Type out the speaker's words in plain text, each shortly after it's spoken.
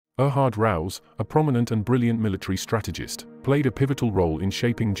Erhard Raus, a prominent and brilliant military strategist, played a pivotal role in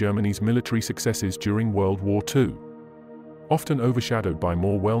shaping Germany's military successes during World War II. Often overshadowed by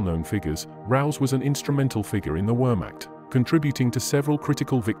more well-known figures, Raus was an instrumental figure in the Wehrmacht, contributing to several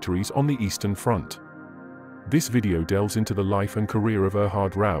critical victories on the Eastern Front. This video delves into the life and career of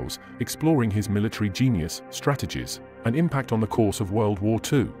Erhard Raus, exploring his military genius, strategies, and impact on the course of World War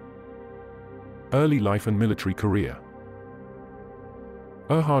II. Early life and military career.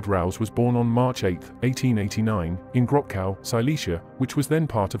 Erhard Raus was born on March 8, 1889, in Grochkow, Silesia, which was then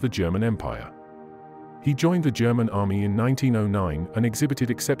part of the German Empire. He joined the German army in 1909 and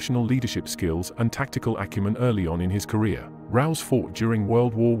exhibited exceptional leadership skills and tactical acumen early on in his career. Raus fought during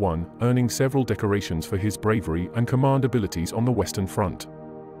World War I, earning several decorations for his bravery and command abilities on the Western Front.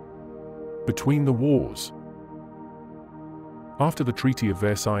 Between the wars. After the Treaty of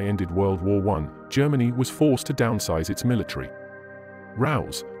Versailles ended World War I, Germany was forced to downsize its military.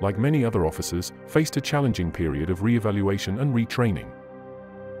 Raus, like many other officers, faced a challenging period of re-evaluation and retraining.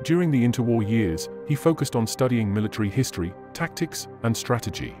 During the interwar years, he focused on studying military history, tactics, and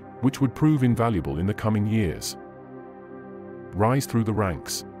strategy, which would prove invaluable in the coming years. Rise through the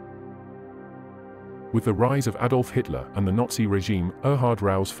ranks. With the rise of Adolf Hitler and the Nazi regime, Erhard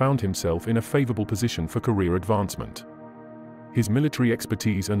Raus found himself in a favorable position for career advancement. His military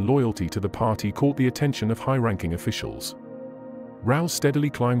expertise and loyalty to the party caught the attention of high-ranking officials. Raus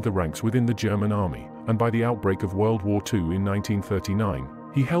steadily climbed the ranks within the German army, and by the outbreak of World War II in 1939,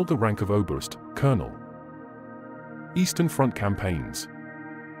 he held the rank of Oberst, Colonel. Eastern Front campaigns.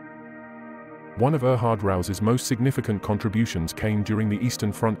 One of Erhard Raus's most significant contributions came during the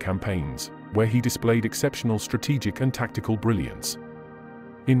Eastern Front campaigns, where he displayed exceptional strategic and tactical brilliance.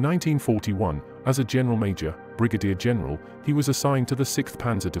 In 1941, as a general major, Brigadier General, he was assigned to the 6th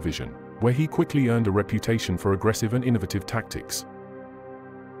Panzer Division, where he quickly earned a reputation for aggressive and innovative tactics.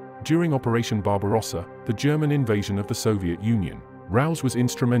 During Operation Barbarossa, the German invasion of the Soviet Union, Raus was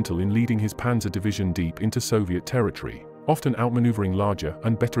instrumental in leading his Panzer Division deep into Soviet territory, often outmaneuvering larger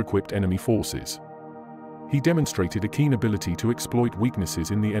and better-equipped enemy forces. He demonstrated a keen ability to exploit weaknesses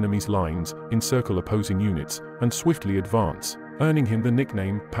in the enemy's lines, encircle opposing units, and swiftly advance, earning him the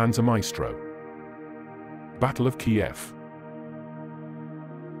nickname Panzer Maestro. Battle of Kyiv.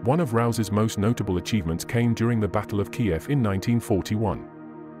 One of Raus's most notable achievements came during the Battle of Kyiv in 1941.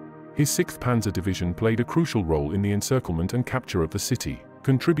 His 6th Panzer Division played a crucial role in the encirclement and capture of the city,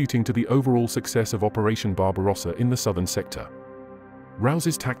 contributing to the overall success of Operation Barbarossa in the southern sector.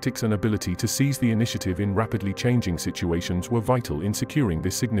 Raus's tactics and ability to seize the initiative in rapidly changing situations were vital in securing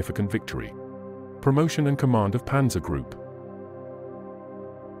this significant victory. Promotion and command of Panzer Group.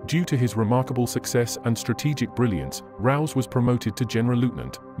 Due to his remarkable success and strategic brilliance, Raus was promoted to General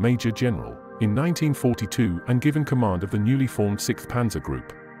Lieutenant, Major General, in 1942 and given command of the newly formed 6th Panzer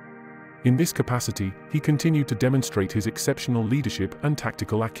Group. In this capacity, he continued to demonstrate his exceptional leadership and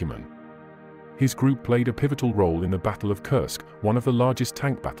tactical acumen. His group played a pivotal role in the Battle of Kursk, one of the largest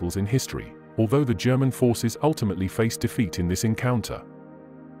tank battles in history, although the German forces ultimately faced defeat in this encounter.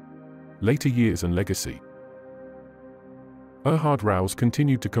 Later years and legacy. Erhard Raus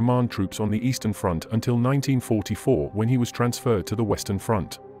continued to command troops on the Eastern Front until 1944 when he was transferred to the Western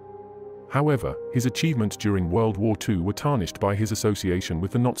Front. However, his achievements during World War II were tarnished by his association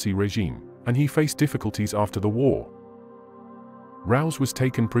with the Nazi regime, and he faced difficulties after the war. Raus was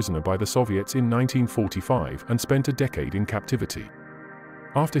taken prisoner by the Soviets in 1945 and spent a decade in captivity.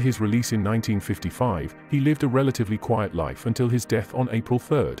 After his release in 1955, he lived a relatively quiet life until his death on April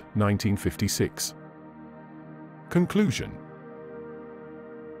 3, 1956. Conclusion.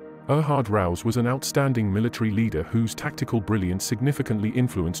 Erhard Raus was an outstanding military leader whose tactical brilliance significantly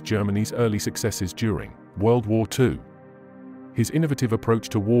influenced Germany's early successes during World War II. His innovative approach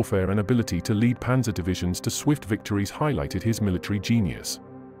to warfare and ability to lead panzer divisions to swift victories highlighted his military genius.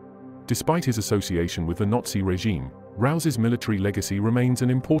 Despite his association with the Nazi regime, Raus's military legacy remains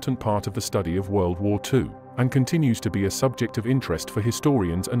an important part of the study of World War II, and continues to be a subject of interest for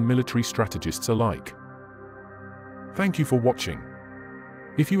historians and military strategists alike. Thank you for watching.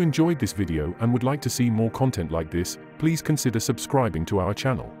 If you enjoyed this video and would like to see more content like this, please consider subscribing to our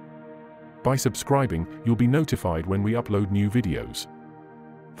channel. By subscribing, you'll be notified when we upload new videos.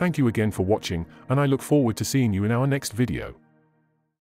 Thank you again for watching, and I look forward to seeing you in our next video.